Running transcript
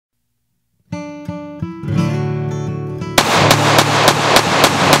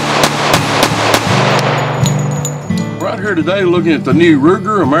here today looking at the new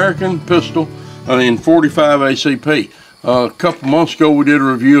Ruger American pistol in 45 ACP. A couple months ago we did a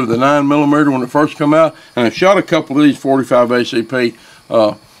review of the 9mm when it first came out, and I shot a couple of these 45 ACP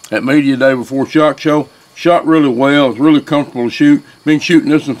at Media Day before SHOT Show. Shot really well. It's really comfortable to shoot. Been shooting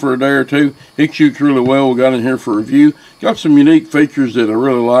this one for a day or two. It shoots really well. We got in here for a review. Got some unique features that I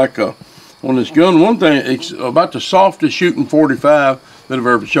really like on this gun. One thing, it's about the softest shooting 45 that I've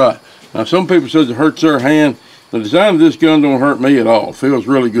ever shot. Now some people says it hurts their hand. The design of this gun don't hurt me at all. It feels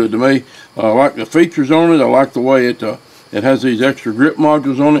really good to me. I like the features on it. I like the way it has these extra grip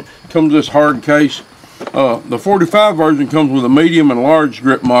modules on it. Comes with this hard case. The 45 version comes with a medium and large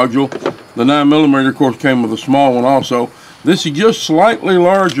grip module. The 9mm, of course, came with a small one also. This is just slightly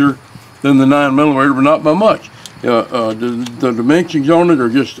larger than the 9mm, but not by much. The dimensions on it are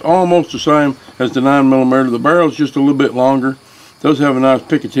just almost the same as the 9mm. The barrel is just a little bit longer. It does have a nice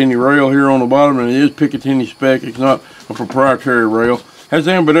Picatinny rail here on the bottom, and it is Picatinny spec. It's not a proprietary rail. Has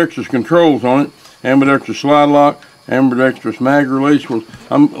ambidextrous controls on it. Ambidextrous slide lock, ambidextrous mag release.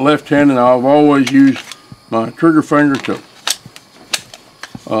 I'm left-handed, and I've always used my trigger finger to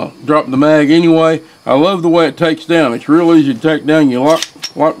drop the mag anyway. I love the way it takes down. It's real easy to take down. You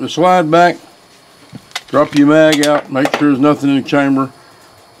lock the slide back, drop your mag out, make sure there's nothing in the chamber,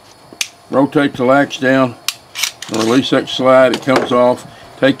 rotate the latch down, and release that slide. It comes off.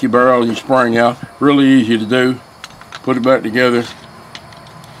 Take your barrel and your spring out. Really easy to do. Put it back together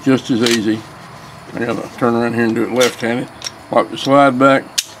just as easy. I gotta turn around here and do it left-handed. Lock the slide back,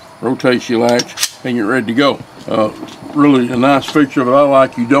 rotate your latch, and you're ready to go. Really a nice feature that I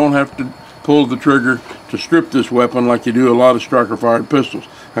like. You don't have to pull the trigger to strip this weapon like you do a lot of striker-fired pistols.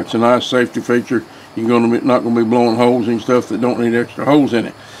 That's a nice safety feature. You're not going to be blowing holes in stuff that don't need extra holes in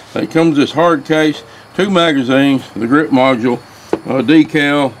it. It comes with this hard case, 2 magazines, the grip module,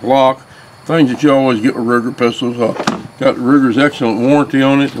 decal, lock, things that you always get with Ruger pistols. Got Ruger's excellent warranty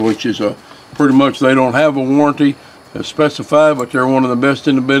on it, which is pretty much they don't have a warranty specified, but they're one of the best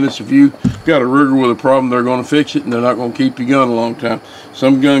in the business. If you got a Ruger with a problem, they're going to fix it, and they're not going to keep your gun a long time.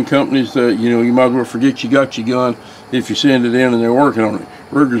 Some gun companies, you might as well forget you got your gun if you send it in and they're working on it.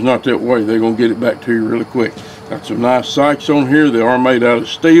 Ruger's not that way. They're going to get it back to you really quick. Got some nice sights on here. They are made out of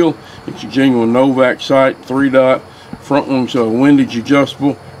steel. It's a genuine Novak sight, 3-dot. Front one's windage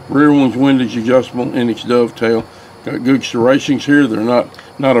adjustable, rear one's windage adjustable, and it's dovetail. Got good serrations here. They're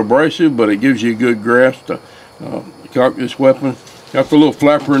not abrasive, but it gives you a good grasp to cock this weapon. Got the little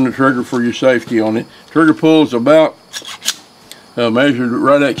flapper in the trigger for your safety on it. Trigger pull is about measured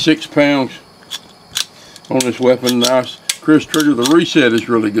right at 6 pounds on this weapon. Nice crisp trigger. The reset is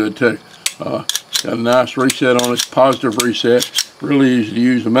really good too. Got a nice reset on it, positive reset. Really easy to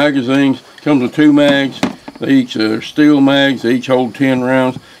use. The magazines comes with 2 mags. They're steel mags. They each hold 10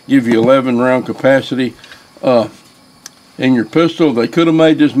 rounds. Give you 11 round capacity. In your pistol, they could have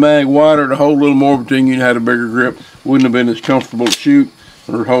made this mag wider to hold a little more, but then you'd had a bigger grip. Wouldn't have been as comfortable to shoot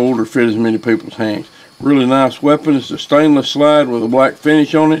or hold or fit as many people's hands. Really nice weapon. It's a stainless slide with a black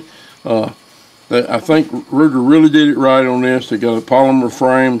finish on it. I think Ruger really did it right on this. They got a polymer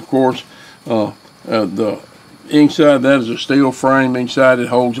frame, of course. The inside that is a steel frame. Inside it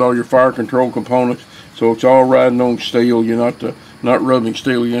holds all your fire control components, so it's all riding on steel. You're not rubbing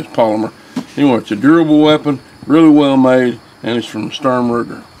steel against polymer. Anyway, it's a durable weapon. Really well made, and it's from Sturm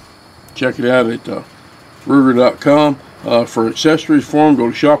Ruger. Check it out at Ruger.com. For accessories for them,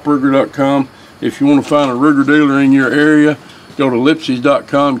 go to shopruger.com. If you want to find a Ruger dealer in your area, go to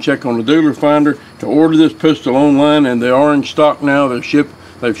Lipsys.com. Check on the dealer finder to order this pistol online, and they are in stock now. They've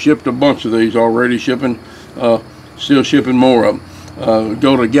shipped a bunch of these already, still shipping more of them.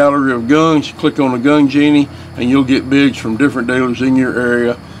 Go to Gallery of Guns, click on the Gun Genie, and you'll get bids from different dealers in your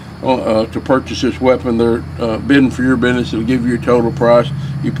area to purchase this weapon. They're bidding for your business. It'll give you your total price.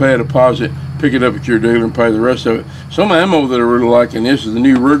 You pay a deposit, pick it up at your dealer, and pay the rest of it. Some ammo that I really like, and this is the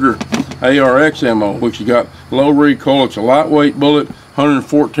new Ruger ARX ammo, which has got low recoil. It's a lightweight bullet,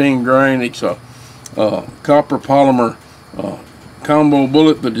 114 grain. It's a copper polymer combo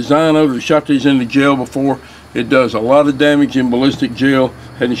bullet. The design of it, I shot these into gel before. It does a lot of damage in ballistic gel.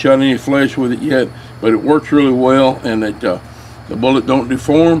 Hadn't shot any flesh with it yet, but it works really well, and the bullet don't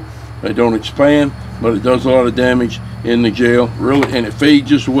deform, they don't expand, but it does a lot of damage in the gel. Really, and it feeds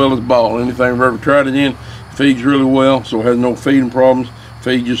just as well as ball. Anything I've ever tried it in, feeds really well, so it has no feeding problems.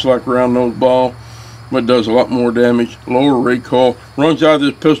 Feeds just like a round nose ball, but does a lot more damage. Lower recoil. Runs out of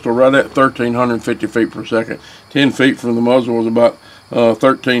this pistol right at 1,350 feet per second. 10 feet from the muzzle is about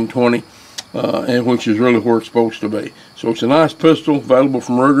 1,320. And which is really where it's supposed to be. So it's a nice pistol, available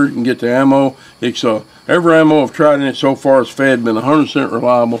from Ruger. You can get the ammo. It's every ammo I've tried in it so far has been 100%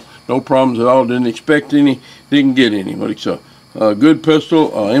 reliable. No problems at all. Didn't expect any. Didn't get any. But it's a good pistol.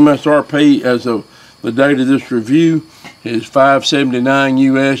 MSRP as of the date of this review is $579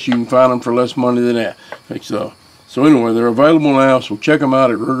 US. You can find them for less money than that. So anyway, they're available now. So check them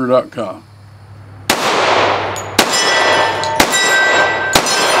out at Ruger.com.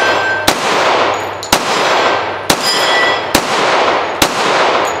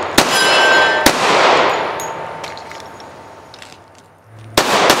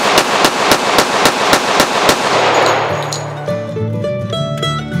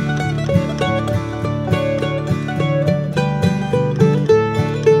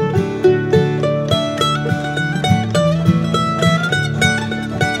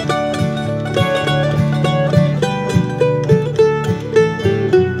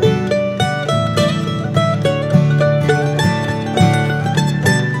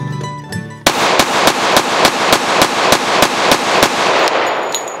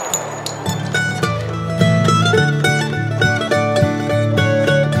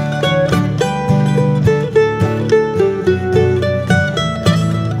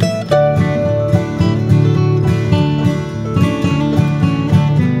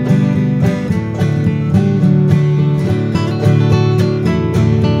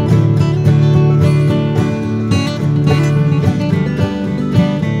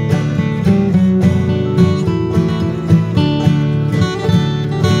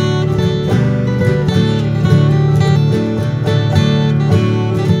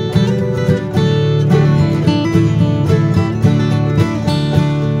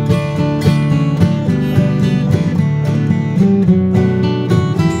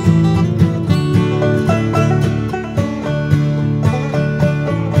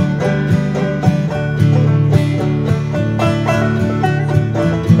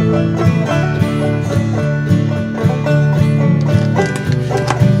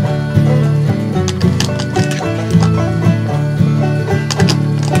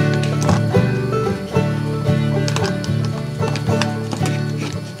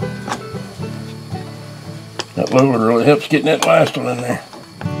 That luger really helps getting that last one in there.